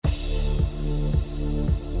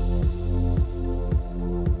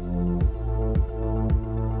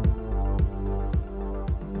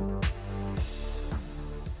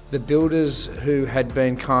the builders who had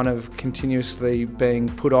been kind of continuously being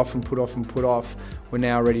put off were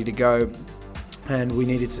now ready to go. And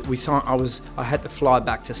I had to fly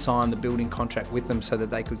back to sign the building contract with them so that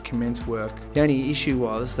they could commence work. The only issue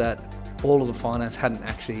was that all of the finance hadn't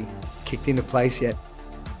actually kicked into place yet.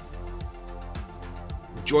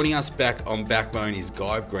 Joining us back on Backbone is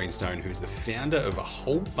Guy of Greenstone, who's the founder of a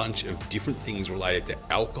whole bunch of different things related to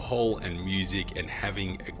alcohol and music and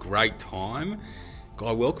having a great time.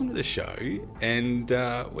 Guy, welcome to the show. And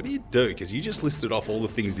what do you do? Because you just listed off all the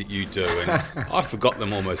things that you do, and I forgot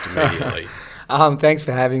them almost immediately. Thanks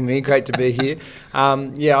for having me. Great to be here.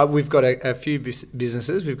 We've got a few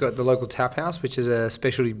businesses. We've got the local tap house, which is a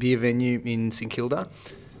specialty beer venue in St Kilda.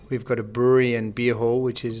 We've got a brewery and beer hall,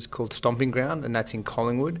 which is called Stomping, and that's in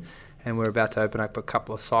Collingwood. And we're about to open up a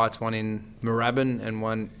couple of sites, one in Moorabbin and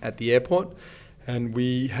one at the airport. And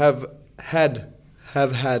we have had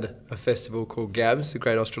a festival called Gabs, the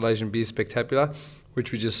Great Australasian Beer Spectacular,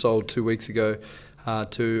 which we just sold 2 weeks ago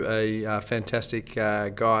to a fantastic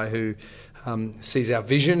guy who sees our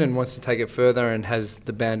vision and wants to take it further and has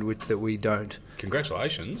the bandwidth that we don't.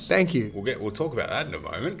 Congratulations. Thank you. We'll talk about that in a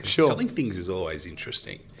moment, because Sure. selling things is always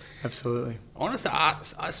interesting. Absolutely. I want to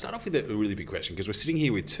start off with a really big question, because we're sitting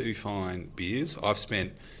here with two fine beers. I've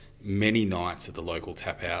spent many nights at the local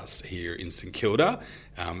tap house here in St Kilda,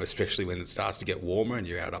 especially when it starts to get warmer and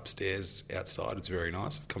you're out upstairs outside. It's very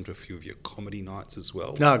nice. I've come to a few of your comedy nights as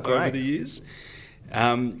well over the years.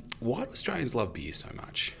 Why do Australians love beer so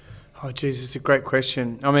much? Oh, geez, it's a great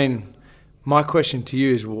question. I mean, my question to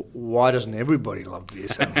you is, why doesn't everybody love beer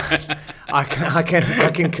so much? I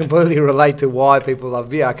can completely relate to why people love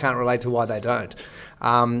beer. I can't relate to why they don't.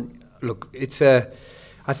 Look,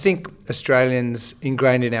 I think Australians,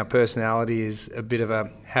 ingrained in our personality, is a bit of a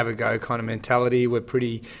have-a-go kind of mentality. We're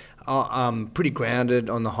pretty grounded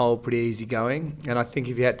on the whole, pretty easygoing. And I think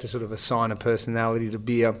if you had to sort of assign a personality to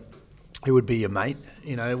beer, it would be your mate.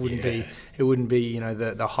 You know, it wouldn't be you know,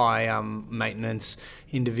 the high maintenance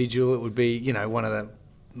individual. It would be, you know, one of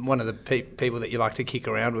the people that you like to kick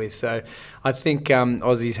around with. So I think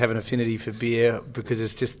Aussies have an affinity for beer because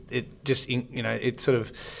it sort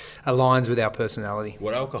of aligns with our personality.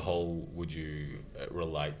 What alcohol would you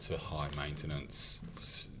relate to high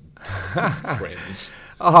maintenance friends?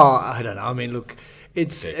 Oh, I don't know. I mean, look,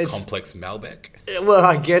 it's complex Malbec. Well,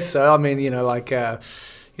 I guess so. I mean, you know, like a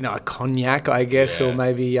cognac, I guess, or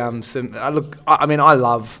maybe some. Look, I mean, I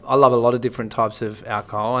love a lot of different types of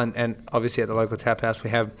alcohol, and obviously at the local tap house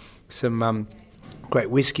we have some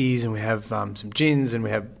great whiskies, and we have some gins, and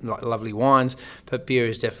we have lovely wines. But beer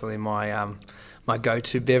is definitely my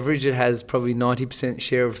go-to beverage. It has probably 90%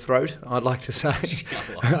 share of throat, I'd like to say.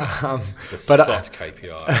 SOT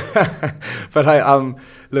KPI. But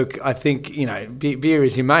look, I think, you know, beer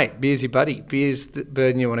is your mate, beer's your buddy, beer's the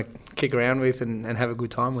bird you want to kick around with and have a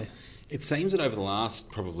good time with. It seems that over the last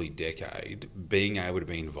probably decade, being able to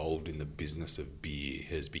be involved in the business of beer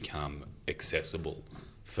has become accessible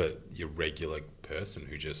for your regular person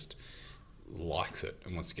who just likes it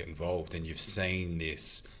and wants to get involved. And you've seen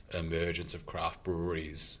this emergence of craft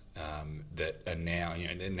breweries that are now, you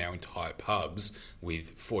know, they're now entire pubs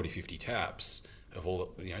with 40, 50 taps of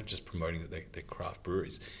all, you know, just promoting that they're craft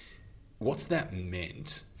breweries. What's that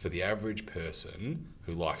meant for the average person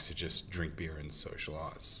who likes to just drink beer and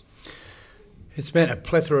socialise? It's meant a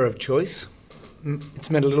plethora of choice.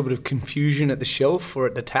 It's meant a little bit of confusion at the shelf or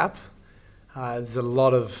at the tap. There's a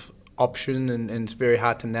lot of option and it's very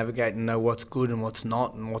hard to navigate and know what's good and what's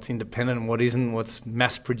not, and what's independent and what isn't, what's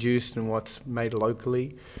mass produced and what's made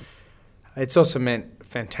locally. It's also meant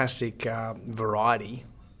fantastic variety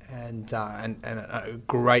and a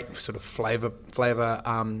great sort of flavour,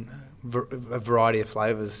 a variety of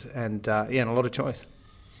flavours, and a lot of choice.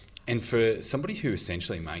 And for somebody who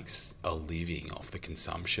essentially makes a living off the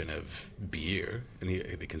consumption of beer and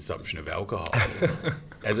the consumption of alcohol,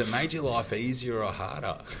 has it made your life easier or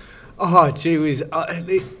harder? Oh, gee whiz.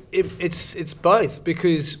 It's both,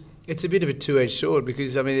 because it's a bit of a two-edged sword,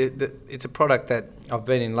 because, I mean, it's a product that I've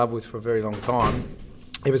been in love with for a very long time,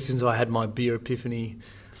 ever since I had my Beer-Epiphany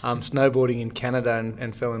snowboarding in Canada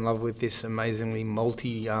and fell in love with this amazingly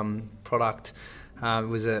malty product. It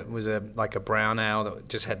was like a brown ale that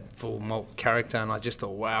just had full malt character, and I just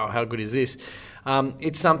thought, wow, how good is this?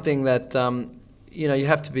 It's something that you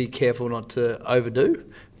have to be careful not to overdo,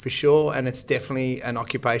 for sure, and it's definitely an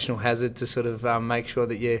occupational hazard to sort of make sure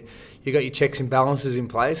that you got your checks and balances in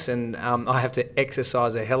place, and I have to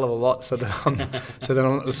exercise a hell of a lot so that I'm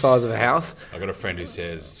not the size of a house. I've got a friend who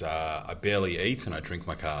says, I barely eat and I drink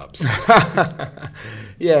my carbs.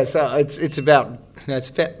 Yeah, so it's about,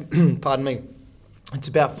 pardon me, it's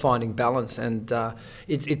about finding balance, and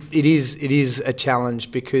it is a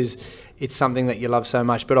challenge because it's something that you love so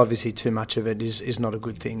much, but obviously too much of it is not a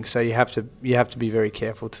good thing. So you have to be very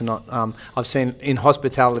careful to not. I've seen in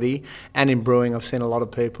hospitality and in brewing, I've seen a lot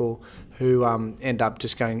of people who end up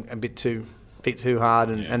just going a bit too hard,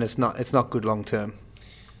 and it's not good long term.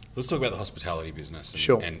 So let's talk about the hospitality business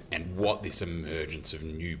and what this emergence of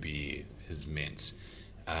new beer has meant.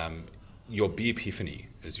 Your Beer-Epiphany,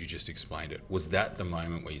 as you just explained it, was that the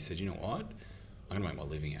moment where you said, you know what, I'm going to make my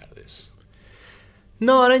living out of this?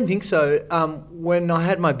 No, I don't think so. When I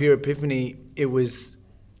had my Beer-Epiphany, it was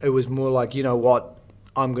more like, you know what,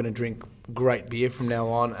 I'm going to drink great beer from now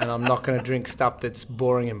on, and I'm not going to drink stuff that's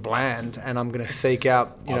boring and bland, and I'm going to seek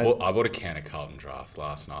out, I bought a can of Carlton Draft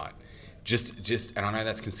last night. Just, and I know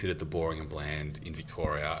that's considered the boring and bland in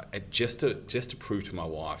Victoria. Just to prove to my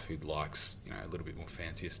wife, who likes a little bit more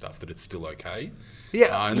fancier stuff, that it's still okay.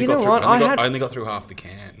 Yeah, I only got through half the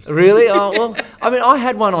can. Really? Well, I mean, I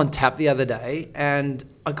had one on tap the other day, and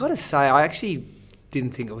I got to say, I actually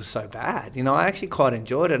didn't think it was so bad. I actually quite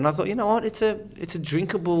enjoyed it, and I thought, you know what, it's a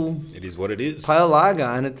drinkable. It is what it is. Pale lager,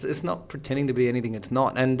 and it's not pretending to be anything it's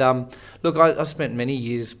not. And look, I spent many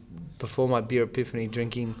years before my Beer-Epiphany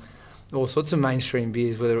drinking all sorts of mainstream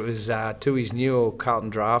beers, whether it was Tooheys New or Carlton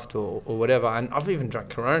Draft or whatever, and I've even drunk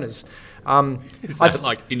Coronas. Is that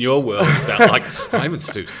like, in your world, is that like, I haven't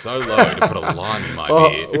stooped so low to put a lime in my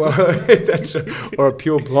beer? Well, that's or a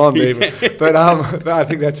pure blonde even. But I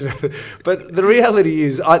think that's about it. But the reality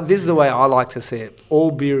is, this is the way I like to see it.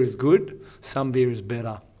 All beer is good, some beer is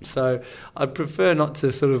better. So I'd prefer not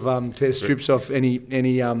to sort of tear strips off any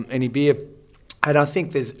beer. And I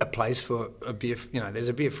think there's a place for a beer, there's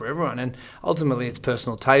a beer for everyone, and ultimately it's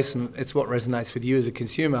personal taste and it's what resonates with you as a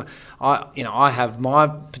consumer. I have my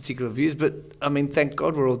particular views, but I mean, thank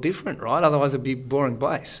God we're all different, right? Otherwise it'd be a boring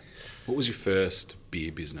place. What was your first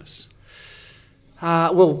beer business?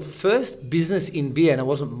 First business in beer, and it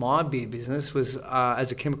wasn't my beer business, was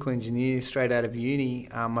as a chemical engineer straight out of uni.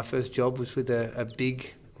 My first job was with a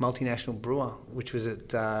big multinational brewer, which was at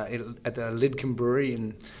the Lidcombe Brewery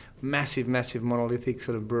in massive monolithic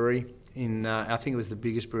sort of brewery in I think it was the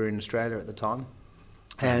biggest brewery in Australia at the time.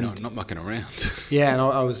 And not mucking around. Yeah, and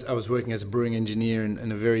I was working as a brewing engineer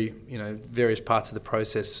in a very various parts of the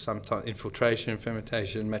process, sometimes infiltration,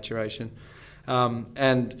 fermentation, maturation,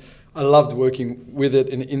 and I loved working with it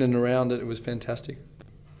and in and around it. It was fantastic.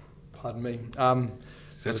 Pardon me.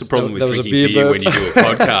 That's the problem with drinking beer when you do a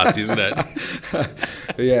podcast, isn't it?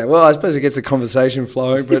 Yeah, well, I suppose it gets the conversation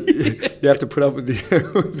flowing, but you have to put up with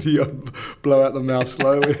the blow out the mouth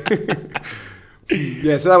slowly.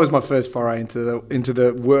 Yeah, so that was my first foray into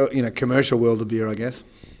the world, commercial world of beer, I guess.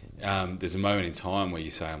 There's a moment in time where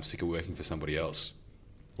you say, "I'm sick of working for somebody else."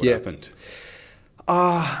 What happened?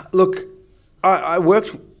 Look, I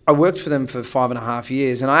worked for them for 5.5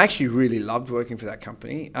 years, and I actually really loved working for that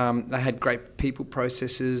company. They had great people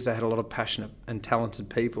processes. They had a lot of passionate and talented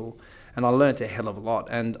people, and I learnt a hell of a lot.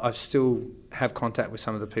 And I still have contact with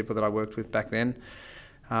some of the people that I worked with back then.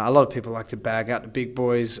 A lot of people like to bag out the big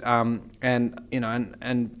boys, and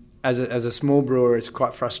as a small brewer, it's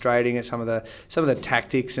quite frustrating at some of the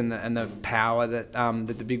tactics and the power that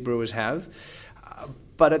the big brewers have.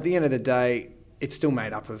 But at the end of the day, it's still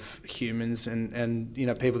made up of humans and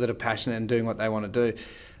people that are passionate and doing what they want to do.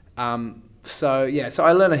 So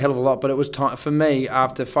I learned a hell of a lot, but it was time for me.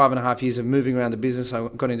 After 5.5 years of moving around the business, I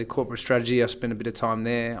got into corporate strategy. I spent a bit of time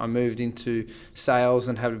there. I moved into sales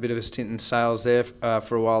and had a bit of a stint in sales there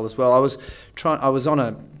for a while as well. I was on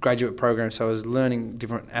a graduate program, so I was learning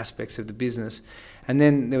different aspects of the business. And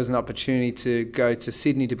then there was an opportunity to go to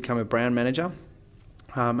Sydney to become a brand manager.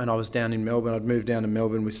 And I was down in Melbourne. I'd moved down to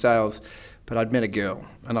Melbourne with sales. But I'd met a girl,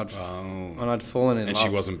 and I'd fallen in love. And she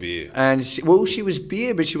wasn't beer. And she was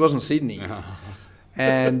beer, but she wasn't Sydney.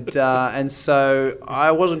 and so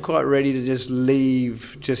I wasn't quite ready to just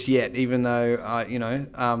leave just yet, even though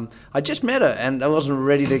I just met her and I wasn't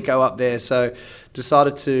ready to go up there. So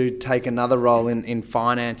decided to take another role in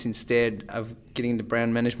finance instead of getting into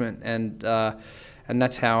brand management, and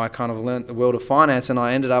that's how I kind of learnt the world of finance. And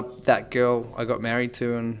I ended up, that girl I got married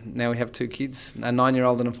to, and now we have 2 kids, a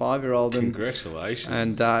 9-year-old and a 5-year-old.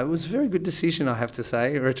 Congratulations. And it was a very good decision, I have to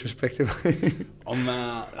say, retrospectively. I'm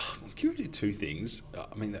curious about 2 things.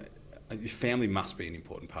 I mean, your family must be an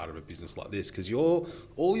important part of a business like this, because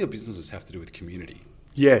all your businesses have to do with community.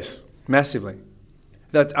 Yes, massively.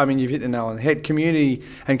 You've hit the nail on the head. Community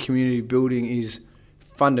and community building is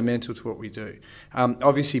fundamental to what we do.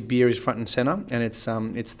 Obviously, beer is front and centre, and it's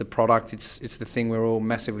the product, it's the thing we're all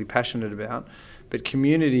massively passionate about. But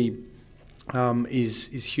community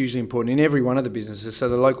is hugely important in every one of the businesses. So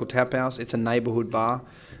the local tap house, it's a neighbourhood bar.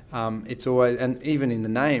 It's always, and even in the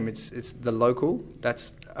name, it's the local.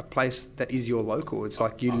 That's a place that is your local. It's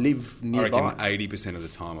like you live nearby. I reckon 80% of the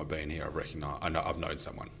time I've been here, I've known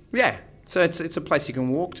someone. Yeah, so it's a place you can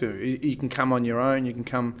walk to. You can come on your own. You can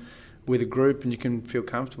come with a group, and you can feel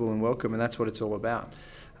comfortable and welcome. And that's what it's all about.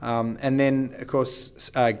 And then, of course,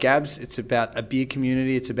 Gabs, it's about a beer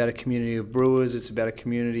community. It's about a community of brewers. It's about a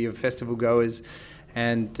community of festival goers.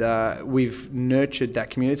 And we've nurtured that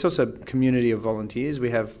community. It's also a community of volunteers. We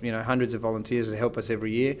have hundreds of volunteers that help us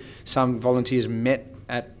every year. Some volunteers met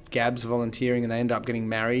at Gabs volunteering, and they end up getting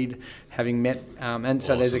married, having met. And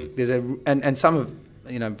so awesome. and some have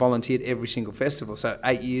volunteered every single festival. So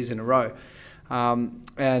 8 years in a row.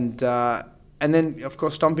 And then, of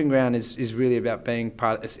course, Stomping Ground is really about being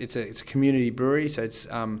part. It's a community brewery, so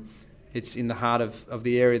it's in the heart of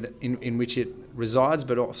the area in which it resides.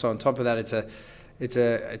 But also on top of that, it's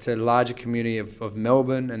a larger community of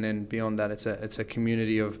Melbourne, and then beyond that, it's a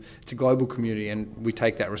global community, and we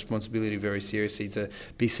take that responsibility very seriously to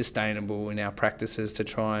be sustainable in our practices, to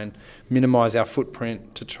try and minimise our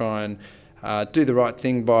footprint, to try and do the right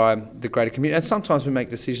thing by the greater community. And sometimes we make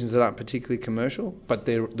decisions that aren't particularly commercial, but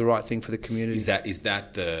they're the right thing for the community. Is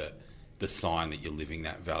that the sign that you're living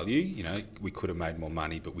that value? We could have made more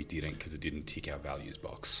money, but we didn't because it didn't tick our values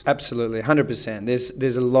box. Absolutely, 100%.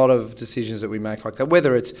 There's a lot of decisions that we make like that,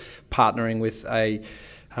 whether it's partnering with in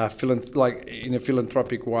a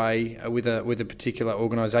philanthropic way with a particular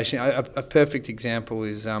organisation. A perfect example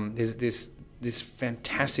is there's this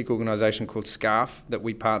fantastic organisation called SCARF that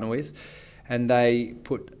we partner with, and they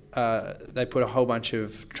put a whole bunch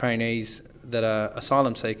of trainees that are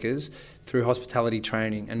asylum seekers through hospitality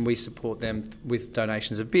training, and we support them with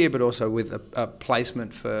donations of beer, but also with a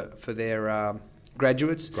placement for their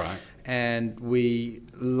graduates. Great. And we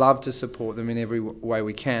love to support them in every way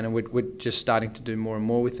we can, and we're just starting to do more and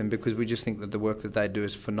more with them because we just think that the work that they do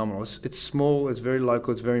is phenomenal. It's small, it's very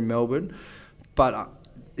local, it's very Melbourne, but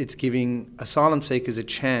it's giving asylum seekers a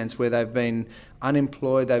chance where they've been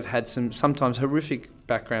unemployed, they've had some sometimes horrific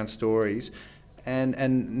background stories,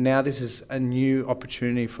 and now this is a new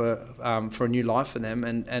opportunity for a new life for them,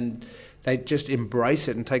 and they just embrace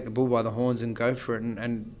it and take the bull by the horns and go for it,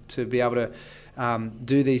 and to be able to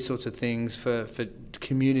do these sorts of things for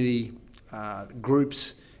community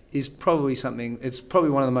groups is probably it's probably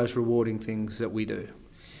one of the most rewarding things that we do.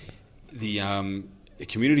 The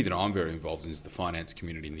community that I'm very involved in is the finance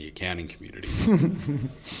community and the accounting community.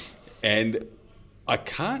 And I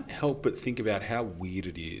can't help but think about how weird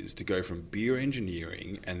it is to go from beer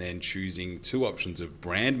engineering and then choosing two options of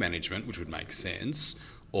brand management, which would make sense,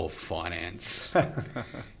 or finance.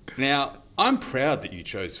 Now, I'm proud that you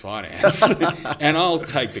chose finance, and I'll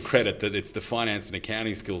take the credit that it's the finance and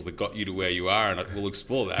accounting skills that got you to where you are, and we'll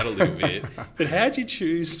explore that a little bit. But how'd you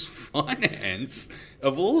choose finance?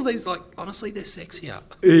 Of all of these, honestly, they're sexier.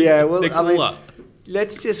 Yeah, well, they're cooler.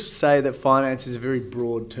 Let's just say that finance is a very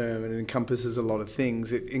broad term, and it encompasses a lot of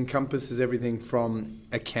things. It encompasses everything from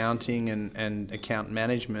accounting and account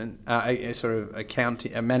management, management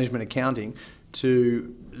accounting,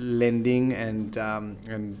 to lending and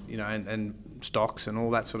stocks and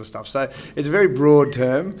all that sort of stuff. So it's a very broad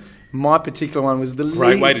term. My particular one was the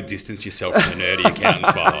great way to distance yourself from the nerdy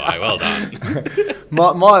accountants, by the way. Well done.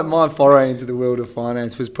 my foray into the world of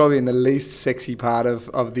finance was probably in the least sexy part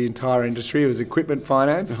of the entire industry. It was equipment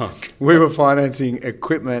finance. Oh, we were financing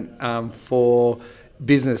equipment for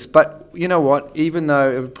business. But you know what? Even though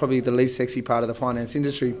it was probably the least sexy part of the finance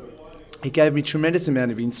industry, it gave me a tremendous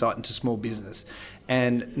amount of insight into small business,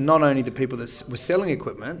 and not only the people that were selling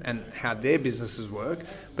equipment and how their businesses work,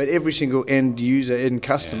 but every single end user, end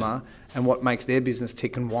customer, and what makes their business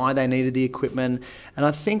tick and why they needed the equipment. And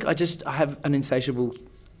I think I have an insatiable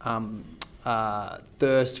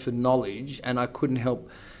thirst for knowledge, and I couldn't help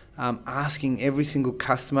asking every single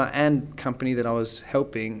customer and company that I was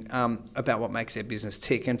helping about what makes their business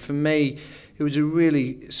tick. And for me, it was a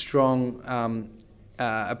really strong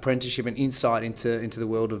apprenticeship and insight into the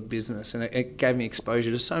world of business, and it gave me exposure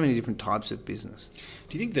to so many different types of business.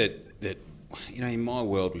 Do you think that in my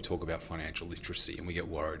world we talk about financial literacy and we get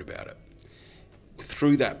worried about it?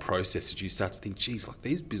 Through that process, did you start to think, geez,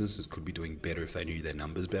 these businesses could be doing better if they knew their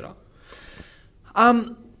numbers better? I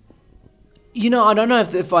don't know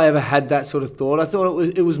if I ever had that sort of thought. I thought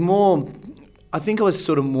it was more. I think I was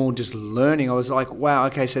sort of more just learning. I was like, wow,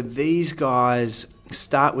 okay, so these guys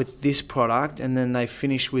start with this product and then they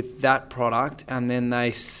finish with that product and then they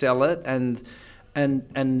sell it and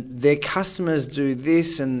their customers do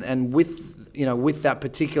this and with that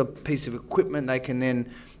particular piece of equipment they can then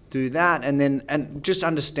do that, and just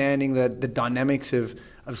understanding the dynamics of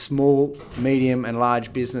small, medium, and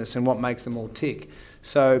large business and what makes them all tick.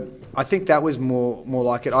 So I think that was more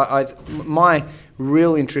like it. My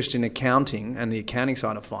real interest in accounting and the accounting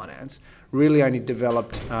side of finance really only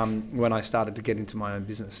developed when I started to get into my own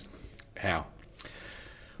business. How?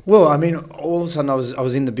 Well, I mean, all of a sudden I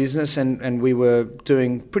was in the business and we were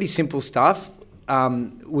doing pretty simple stuff,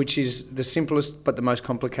 which is the simplest but the most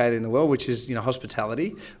complicated in the world, which is,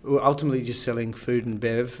 hospitality. We're ultimately just selling food and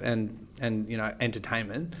bev and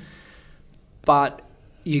entertainment. But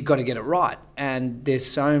you've got to get it right. And there's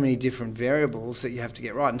so many different variables that you have to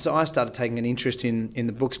get right. And so I started taking an interest in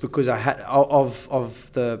the books because I had,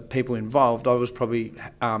 of the people involved, I was probably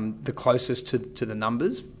the closest to the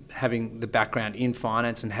numbers, having the background in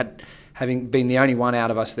finance and having been the only one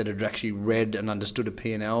out of us that had actually read and understood a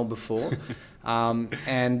P&L before.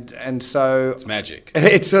 And so it's magic.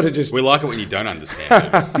 It's sort of just, we like it when you don't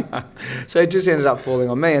understand it. So it just ended up falling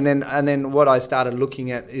on me. And then what I started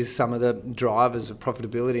looking at is some of the drivers of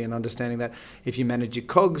profitability and understanding that if you manage your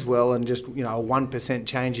COGS well and just a 1%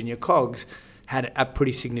 change in your COGS had a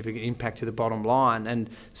pretty significant impact to the bottom line. And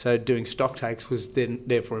so doing stock takes was then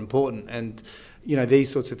therefore important. And these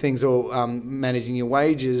sorts of things, or managing your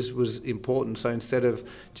wages was important. So instead of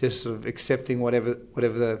just sort of accepting whatever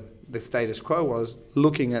the status quo was,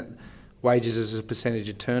 looking at wages as a percentage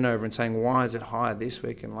of turnover and saying, why is it higher this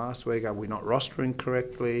week and last week? Are we not rostering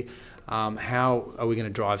correctly? How are we going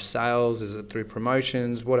to drive sales? Is it through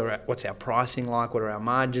promotions? What's our pricing like? What are our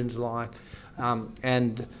margins like?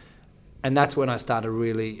 And that's when I started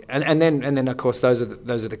really, and then of course those are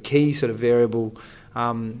the key sort of variable.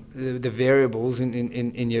 The variables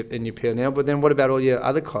in your P&L, but then what about all your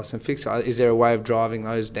other costs and fixed costs? Is there a way of driving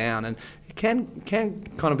those down? And it can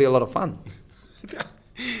kind of be a lot of fun.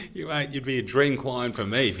 You'd be a dream client for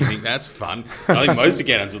me if you think that's fun. I think most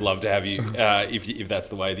accountants would love to have you if that's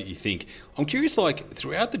the way that you think. I'm curious, like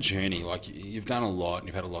throughout the journey, like you've done a lot and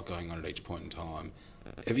you've had a lot going on at each point in time.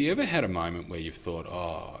 Have you ever had a moment where you've thought,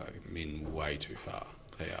 I'm in way too far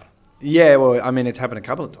here? Yeah, well, I mean, it's happened a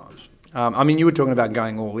couple of times. You were talking about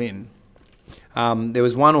going all in. There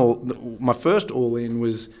was my first all in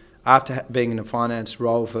was after being in a finance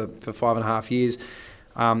role for 5.5 years.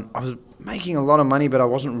 I was making a lot of money, but I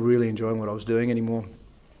wasn't really enjoying what I was doing anymore.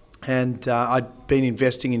 And I'd been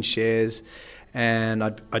investing in shares, and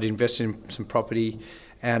I'd invested in some property,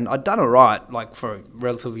 and I'd done all right, like for a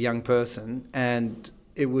relatively young person. And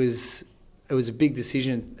it was a big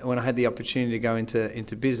decision. When I had the opportunity to go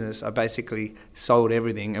into business, I basically sold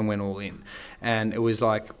everything and went all in. And it was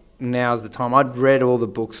like, now's the time. I'd read all the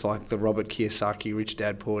books like the Robert Kiyosaki, Rich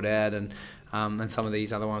Dad, Poor Dad, and some of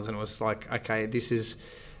these other ones. And it was like, okay,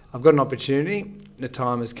 I've got an opportunity. The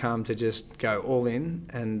time has come to just go all in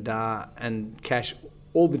and cash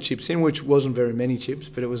all the chips in, which wasn't very many chips,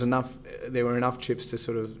 but it was enough. There were enough chips to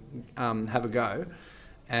sort of have a go.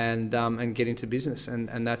 And get into business,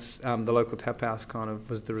 and that's the local tap house kind of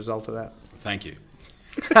was the result of that. Thank you.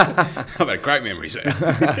 I've had great memories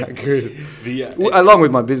there. Good. Along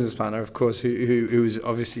with my business partner, of course, who was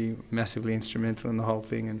obviously massively instrumental in the whole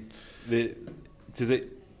thing. And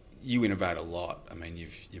you innovate a lot. I mean,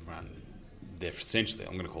 you've run there essentially.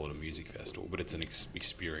 I'm going to call it a music festival, but it's an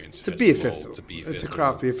experience festival. It's a beer festival. It's a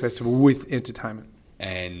craft beer festival with entertainment.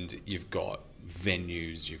 And you've got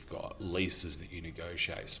venues, you've got leases that you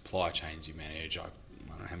negotiate, supply chains you manage. I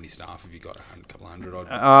don't know how many staff have you got, a couple of hundred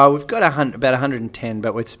odd? We've got about 110,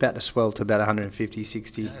 but it's about to swell to about 150,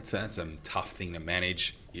 60. That's a tough thing to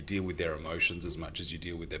manage. You deal with their emotions as much as you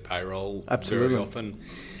deal with their payroll. Absolutely. Very often.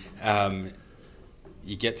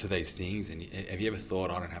 You get to these things, and have you ever thought,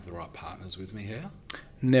 I don't have the right partners with me here?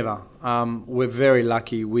 Never. We're very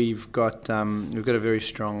lucky. We've got a very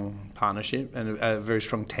strong partnership and a very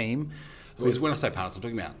strong team. When I say partners, I'm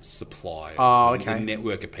talking about suppliers. Okay. The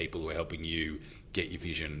network of people who are helping you get your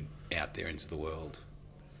vision out there into the world.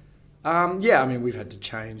 We've had to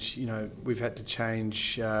change.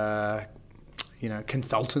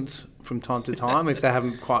 Consultants from time to time if they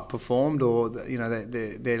haven't quite performed, or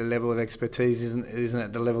their level of expertise isn't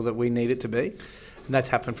at the level that we need it to be. And that's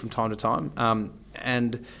happened from time to time.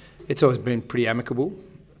 And it's always been pretty amicable.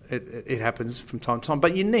 It happens from time to time,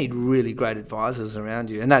 but you need really great advisors around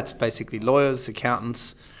you, and that's basically lawyers,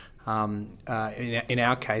 accountants, in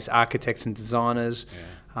our case, architects and designers,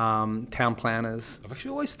 town planners. I've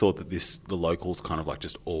actually always thought that the locals kind of like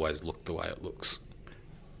just always look the way it looks.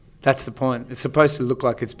 That's the point. It's supposed to look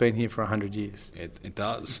like it's been here for 100 years. It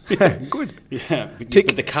does. Good. Yeah, but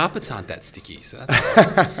the carpets aren't that sticky, so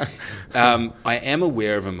that's nice. I am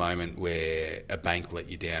aware of a moment where a bank let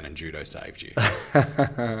you down and judo saved you.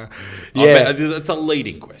 Yeah. It's a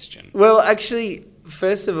leading question. Well, actually,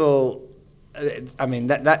 first of all, I mean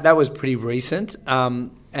that was pretty recent.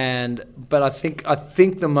 But I think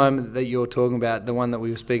the moment that you're talking about, the one that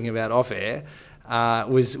we were speaking about off air,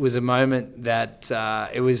 was a moment that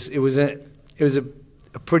it was a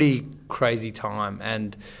pretty crazy time.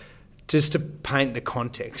 And just to paint the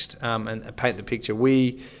context and paint the picture,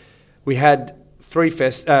 we had three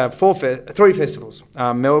festivals: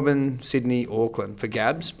 Melbourne, Sydney, Auckland for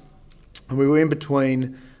Gabs, and we were in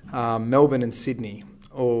between Melbourne and Sydney.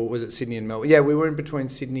 Or was it Sydney and Melbourne? Yeah, we were in between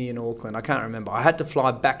Sydney and Auckland. I can't remember. I had to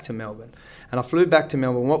fly back to Melbourne. And I flew back to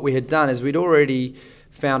Melbourne. What we had done is we'd already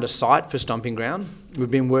found a site for Stomping Ground.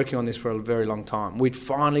 We'd been working on this for a very long time. We'd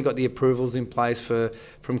finally got the approvals in place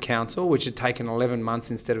from council, which had taken 11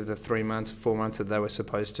 months instead of the 3 months, 4 months that they were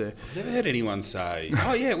supposed to. Never heard anyone say,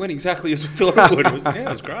 "Oh yeah, it went exactly as we thought it would." It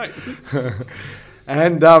was great.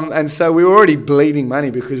 And so we were already bleeding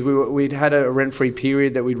money because we'd had a rent-free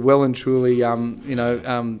period that we'd well and truly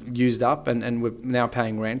used up, and we're now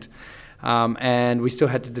paying rent, and we still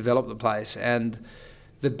had to develop the place. And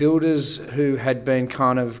the builders who had been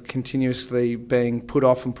kind of continuously being put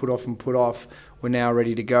off were now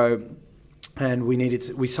ready to go. And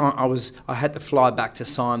I had to fly back to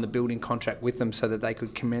sign the building contract with them so that they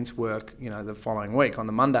could commence work, the following week on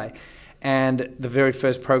the Monday. And the very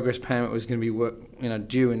first progress payment was going to be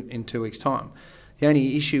due in 2 weeks' time. The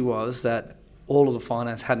only issue was that all of the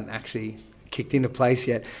finance hadn't actually kicked into place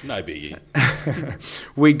yet. No biggie.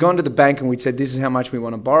 We'd gone to the bank and we'd said, this is how much we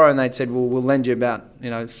want to borrow. And they'd said, well, we'll lend you about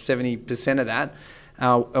 70% of that.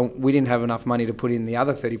 And we didn't have enough money to put in the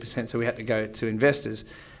other 30%, so we had to go to investors.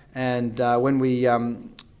 And when we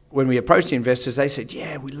approached the investors, they said,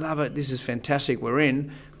 yeah, we love it. This is fantastic. We're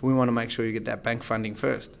in. But we want to make sure you get that bank funding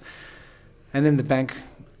first. And then the bank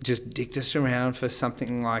just dicked us around for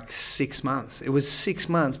something like 6 months. It was 6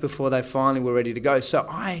 months before they finally were ready to go. So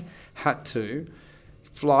I had to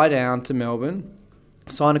fly down to Melbourne,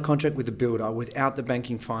 sign a contract with the builder without the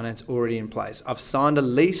banking finance already in place. I've signed a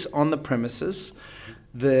lease on the premises.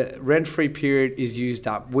 The rent-free period is used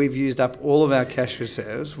up. We've used up all of our cash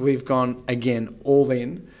reserves. We've gone, again, all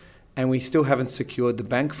in. And we still haven't secured the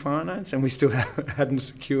bank finance, and we still hadn't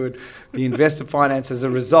secured the investor finance as a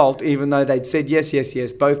result, even though they'd said yes, yes,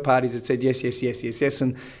 yes. Both parties had said yes, yes, yes, yes, yes.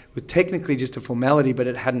 And it was technically just a formality, but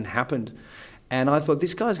it hadn't happened. And I thought,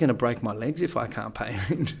 this guy's going to break my legs if I can't pay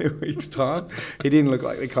him in 2 weeks' time. He didn't look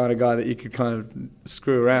like the kind of guy that you could kind of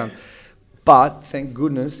screw around. But thank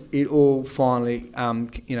goodness it all finally,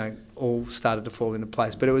 all started to fall into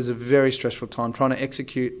place. But it was a very stressful time trying to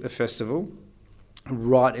execute the festival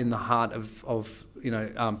right in the heart of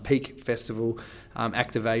peak festival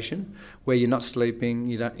activation, where you're not sleeping,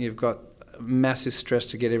 you've got massive stress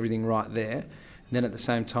to get everything right there. And then at the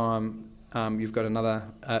same time, you've got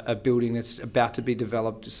a building that's about to be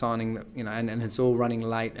developed, signing, and it's all running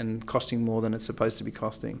late and costing more than it's supposed to be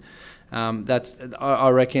costing. I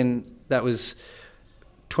reckon that was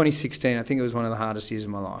 2016. I think it was one of the hardest years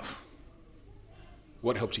of my life.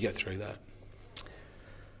 What helped you get through that?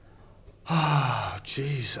 Oh,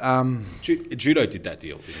 jeez. Judo did that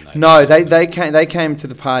deal, didn't they? No, they came to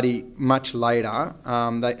the party much later.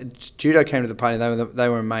 Judo came to the party. They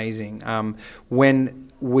were amazing.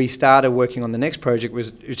 When we started working on the next project,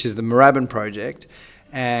 which is the Moorabbin project,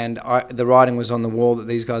 and the writing was on the wall that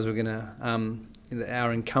these guys were going to,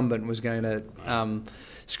 our incumbent was going to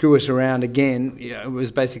screw us around again. It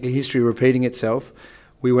was basically history repeating itself.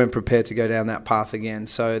 We weren't prepared to go down that path again.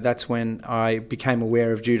 So that's when I became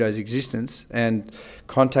aware of Judo's existence and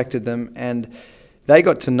contacted them. And they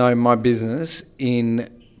got to know my business in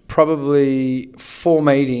probably 4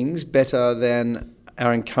 meetings better than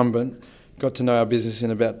our incumbent got to know our business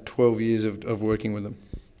in about 12 years of working with them.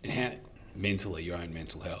 And how, mentally, your own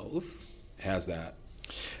mental health, how's that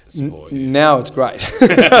support you? Now it's great.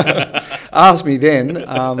 Ask me then,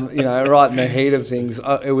 right in the heat of things,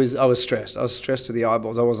 I was stressed. I was stressed to the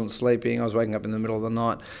eyeballs. I wasn't sleeping. I was waking up in the middle of the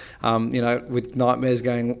night, with nightmares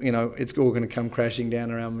going, it's all going to come crashing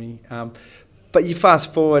down around me. But you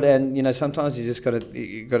fast forward and, sometimes you just got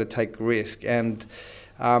to take risk. And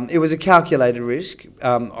it was a calculated risk.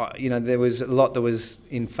 There was a lot that was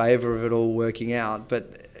in favour of it all working out,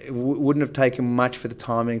 but it wouldn't have taken much for the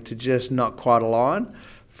timing to just not quite align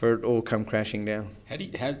for it all come crashing down. How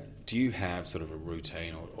do you have sort of a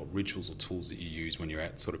routine or rituals or tools that you use when you're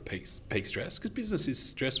at sort of peak stress? Because business is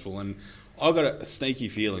stressful, and I've got a sneaky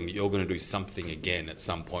feeling that you're going to do something again at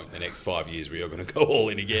some point in the next 5 years where you're going to go all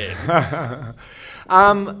in again.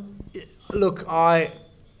 Look,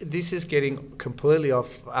 this is getting completely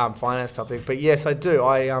off finance topic, but yes, I do.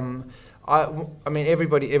 I mean,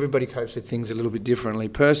 everybody copes with things a little bit differently.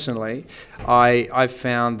 Personally, I've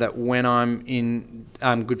found that when I'm in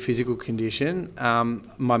good physical condition,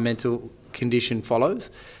 my mental condition follows.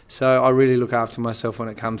 So I really look after myself when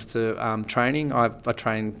it comes to training. I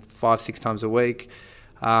train 5-6 times a week.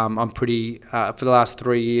 I'm pretty for the last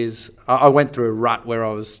 3 years. I went through a rut where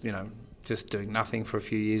I was, just doing nothing for a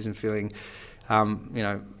few years and feeling,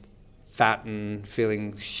 fat and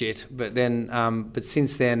feeling shit. But then, but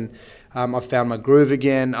since then, I've found my groove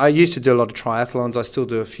again. I used to do a lot of triathlons. I still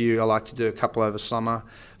do a few. I like to do a couple over summer.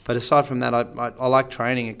 But aside from that, I like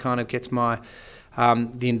training. It kind of gets my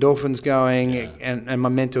the endorphins going, and my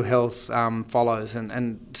mental health follows.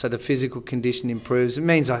 And so the physical condition improves. It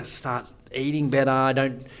means I start eating better. I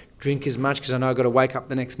don't drink as much because I know I've got to wake up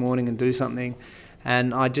the next morning and do something.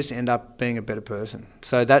 And I just end up being a better person.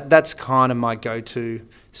 So that's kind of my go-to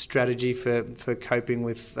strategy for coping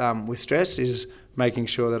with stress, is making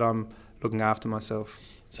sure that I'm looking after myself.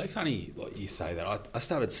 It's so funny, like you say that. I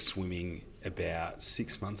started swimming about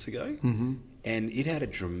 6 months ago, and it had a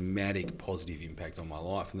dramatic positive impact on my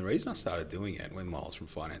life. And the reason I started doing it, when Miles from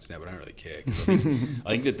finance now, but I don't really care. 'Cause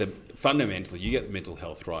I think that fundamentally, you get the mental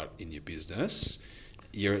health right in your business,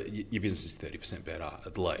 your business is 30% better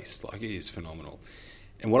at least. Like, it is phenomenal.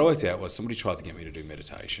 And what I worked out was somebody tried to get me to do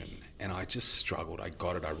meditation, and I just struggled. I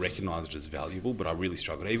got it. I recognised it as valuable, but I really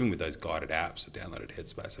struggled. Even with those guided apps, I downloaded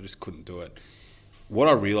Headspace. I just couldn't do it. What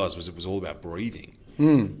I realised was it was all about breathing.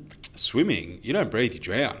 Swimming, you don't breathe, you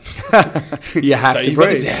drown. You have to breathe. So you've got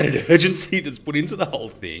this added urgency that's put into the whole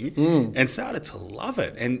thing, and started to love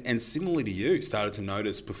it. And similarly to you, started to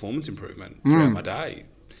notice performance improvement throughout my day.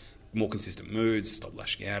 More consistent moods, stop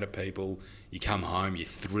lashing out at people. You come home, you're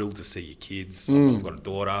thrilled to see your kids. I've got a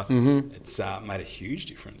daughter. It's made a huge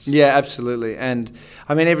difference. Yeah, absolutely. And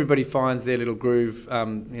I mean, everybody finds their little groove,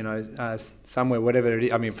 somewhere, whatever it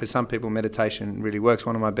is. I mean, for some people, meditation really works.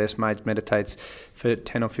 One of my best mates meditates for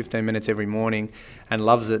 10 or 15 minutes every morning and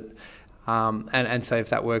loves it. And so if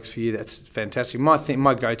that works for you, that's fantastic.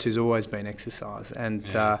 My go-to's always been exercise, and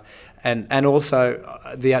also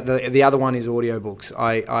the other one is audiobooks.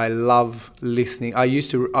 I love listening.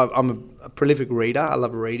 I'm a prolific reader. I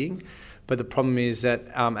love reading, but the problem is that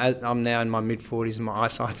as I'm now in my mid-40s and my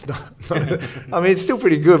eyesight's not I mean, it's still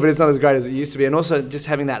pretty good, but it's not as great as it used to be. And also just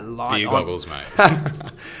having that light Beer goggles, mate.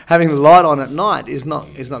 Having the light on at night is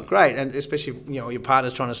not great, and especially your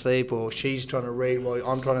partner's trying to sleep or she's trying to read while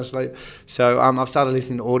I'm trying to sleep. So I've started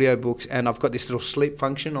listening to audiobooks, and I've got this little sleep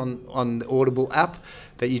function on the Audible app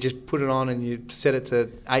that you just put it on and you set it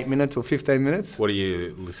to 8 minutes or 15 minutes. What are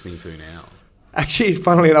you listening to now? Actually,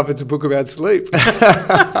 funnily enough, it's a book about sleep.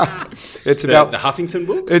 It's about the Huffington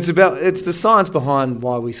book. It's the science behind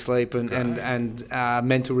why we sleep and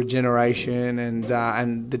mental regeneration and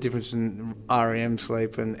the difference in REM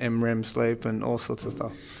sleep and MREM sleep and all sorts of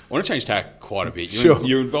stuff. I want to change tack quite a bit.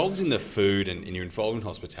 You're involved in the food and you're involved in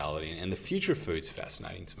hospitality, and the future of food's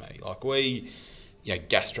fascinating to me. Like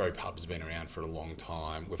gastro pubs have been around for a long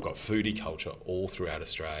time. We've got foodie culture all throughout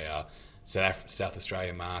Australia. South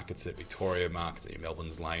Australia markets it, Victoria markets it,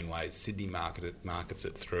 Melbourne's laneways, Sydney markets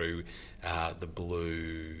it through the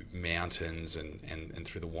Blue Mountains and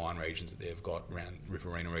through the wine regions that they've got around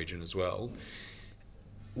Riverina region as well.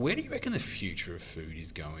 Where do you reckon the future of food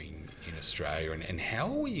is going in Australia, and how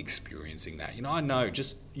are we experiencing that? I know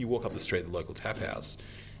just you walk up the street, the local tap house,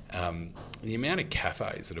 the amount of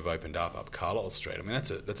cafes that have opened up Carlisle Street. I mean,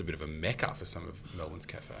 that's a bit of a mecca for some of Melbourne's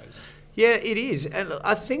cafes. Yeah, it is, and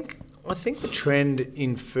I think the trend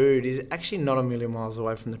in food is actually not a million miles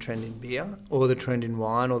away from the trend in beer or the trend in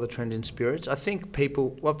wine or the trend in spirits. I think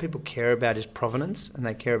what people care about is provenance, and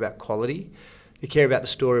they care about quality. They care about the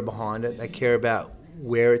story behind it. They care about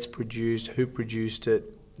where it's produced, who produced it,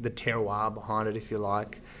 the terroir behind it, if you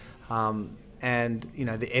like, and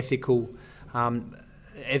the ethical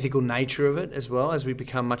nature of it, as well, as we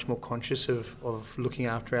become much more conscious of looking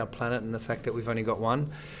after our planet and the fact that we've only got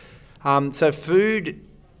one. So food,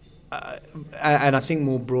 and I think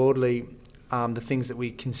more broadly, the things that we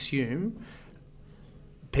consume,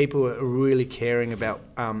 people are really caring about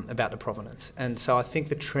the provenance. And so I think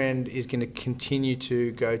the trend is going to continue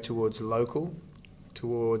to go towards local,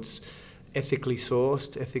 towards ethically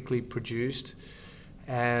sourced, ethically produced.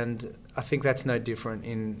 And I think that's no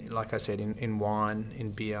different like I said, in wine, in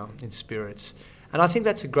beer, in spirits. And I think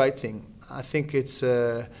that's a great thing. I think it's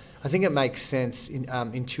I think it makes sense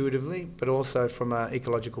intuitively, but also from an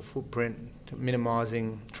ecological footprint,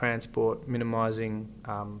 minimising transport, minimising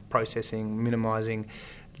processing, minimising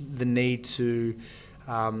the need to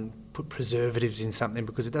put preservatives in something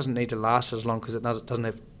because it doesn't need to last as long because it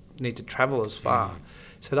doesn't need to travel as far.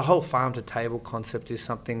 So the whole farm-to-table concept is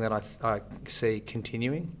something that I see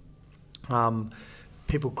continuing.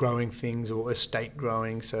 People growing things or estate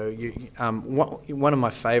growing. So one of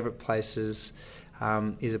my favourite places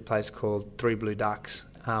is a place called Three Blue Ducks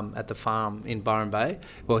at the farm in Byron Bay.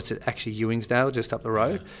 Well, it's actually Ewingsdale, just up the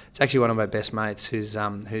road. It's actually one of my best mates whose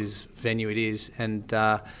venue it is, and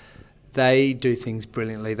they do things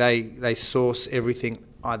brilliantly. They source everything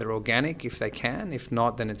either organic if they can, if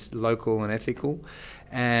not, then it's local and ethical.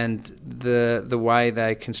 And the way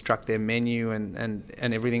they construct their menu and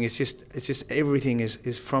everything is just everything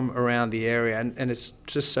is from around the area, and it's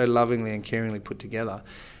just so lovingly and caringly put together.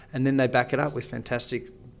 And then they back it up with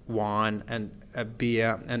fantastic wine and a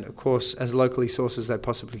beer, and of course as locally sourced as they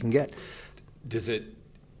possibly can get. Does it?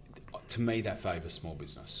 To me, that favours small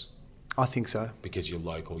business. I think so. Because you're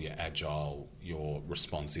local, you're agile, you're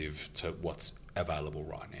responsive to what's available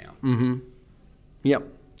right now. Mm-hmm. Yep,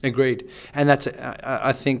 agreed. And that's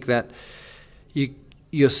I think that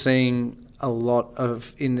you're seeing a lot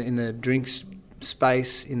of in the drinks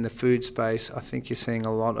space, in the food space. I think you're seeing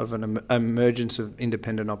a lot of an emergence of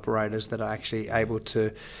independent operators that are actually able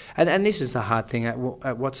to, and this is the hard thing. At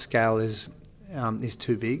what scale is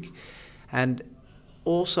too big, and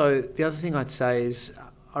also the other thing I'd say is,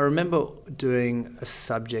 I remember doing a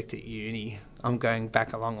subject at uni, I'm going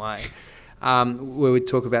back a long way, where we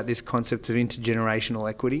talk about this concept of intergenerational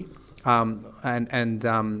equity and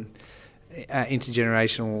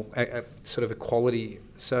intergenerational sort of equality.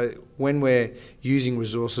 So when we're using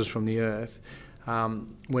resources from the earth,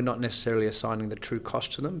 we're not necessarily assigning the true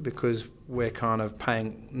cost to them because we're kind of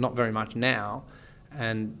paying not very much now,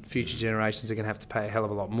 and future generations are going to have to pay a hell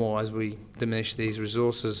of a lot more as we diminish these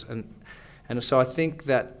resources. And so I think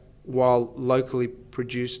that while locally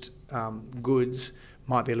produced goods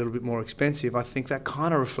might be a little bit more expensive, I think that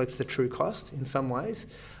kind of reflects the true cost in some ways,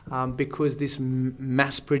 because this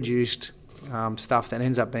mass-produced stuff that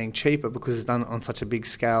ends up being cheaper because it's done on such a big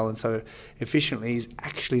scale and so efficiently is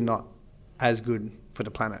actually not as good for the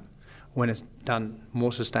planet when it's done more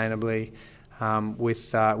sustainably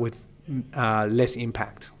with less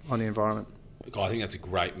impact on the environment. I think that's a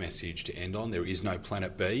great message to end on. There is no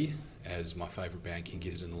planet B, as my favourite band King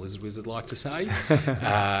Gizzard and the Lizard Wizard like to say.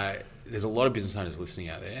 There's a lot of business owners listening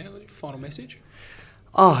out there. Final message?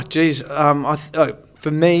 Oh, geez.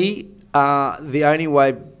 For me, the only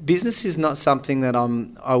way... Business is not something that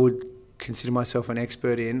I would consider myself an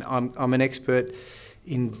expert in. I'm an expert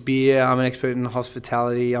in beer. I'm an expert in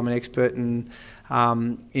hospitality. I'm an expert in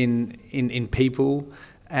people.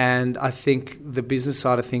 And I think the business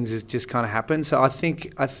side of things has just kind of happened. So I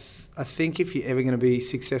think if you're ever going to be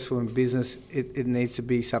successful in business, it needs to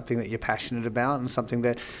be something that you're passionate about and something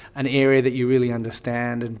that an area that you really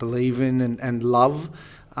understand and believe in and love,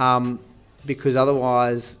 because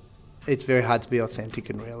otherwise it's very hard to be authentic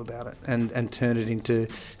and real about it and turn it into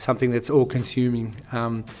something that's all consuming.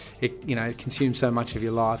 It consumes so much of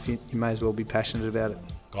your life, you may as well be passionate about it.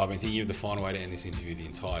 I've been thinking of the final way to end this interview the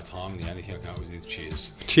entire time, and the only thing I come up with is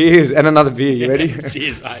cheers. Cheers, and another beer. You ready?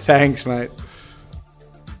 Cheers, mate. Thanks, mate.